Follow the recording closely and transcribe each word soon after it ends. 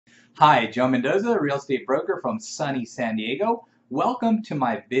Hi, Joe Mendoza, real estate broker from sunny San Diego. Welcome to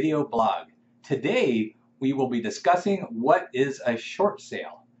my video blog. Today, we will be discussing what is a short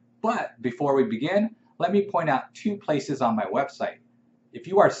sale. But before we begin, let me point out two places on my website. If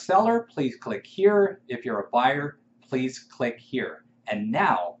you are a seller, please click here. If you're a buyer, please click here. And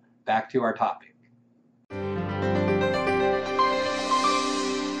now, back to our topic.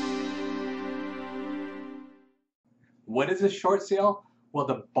 What is a short sale? Well,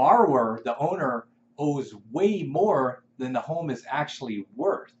 the borrower, the owner, owes way more than the home is actually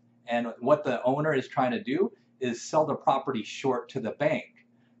worth. And what the owner is trying to do is sell the property short to the bank.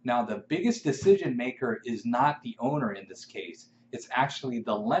 Now, the biggest decision maker is not the owner in this case, it's actually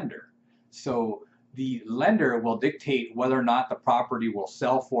the lender. So the lender will dictate whether or not the property will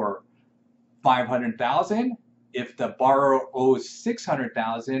sell for 500,000. If the borrower owes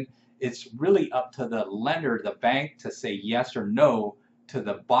 600,000, it's really up to the lender, the bank, to say yes or no to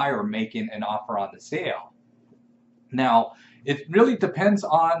the buyer making an offer on the sale. Now, it really depends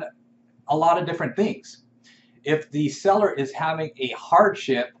on a lot of different things. If the seller is having a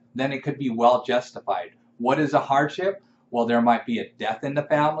hardship, then it could be well justified. What is a hardship? Well, there might be a death in the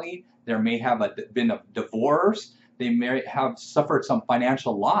family. There may have been a divorce. They may have suffered some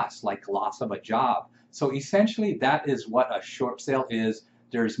financial loss, like loss of a job. So essentially, that is what a short sale is.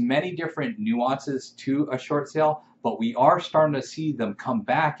 There's many different nuances to a short sale, but we are starting to see them come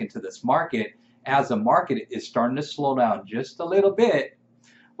back into this market as the market is starting to slow down just a little bit.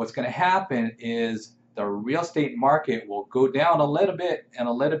 What's going to happen is the real estate market will go down a little bit and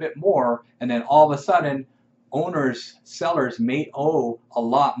a little bit more, and then all of a sudden owners, sellers may owe a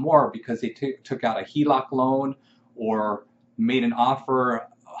lot more because they took out a HELOC loan or made an offer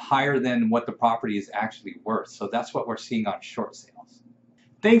higher than what the property is actually worth. So that's what we're seeing on short sales.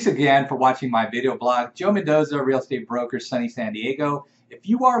 Thanks again for watching my video blog. Joe Mendoza, real estate broker, sunny San Diego. If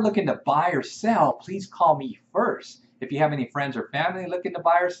you are looking to buy or sell, please call me first. If you have any friends or family looking to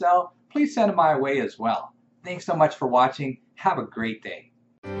buy or sell, please send them my way as well. Thanks so much for watching. Have a great day.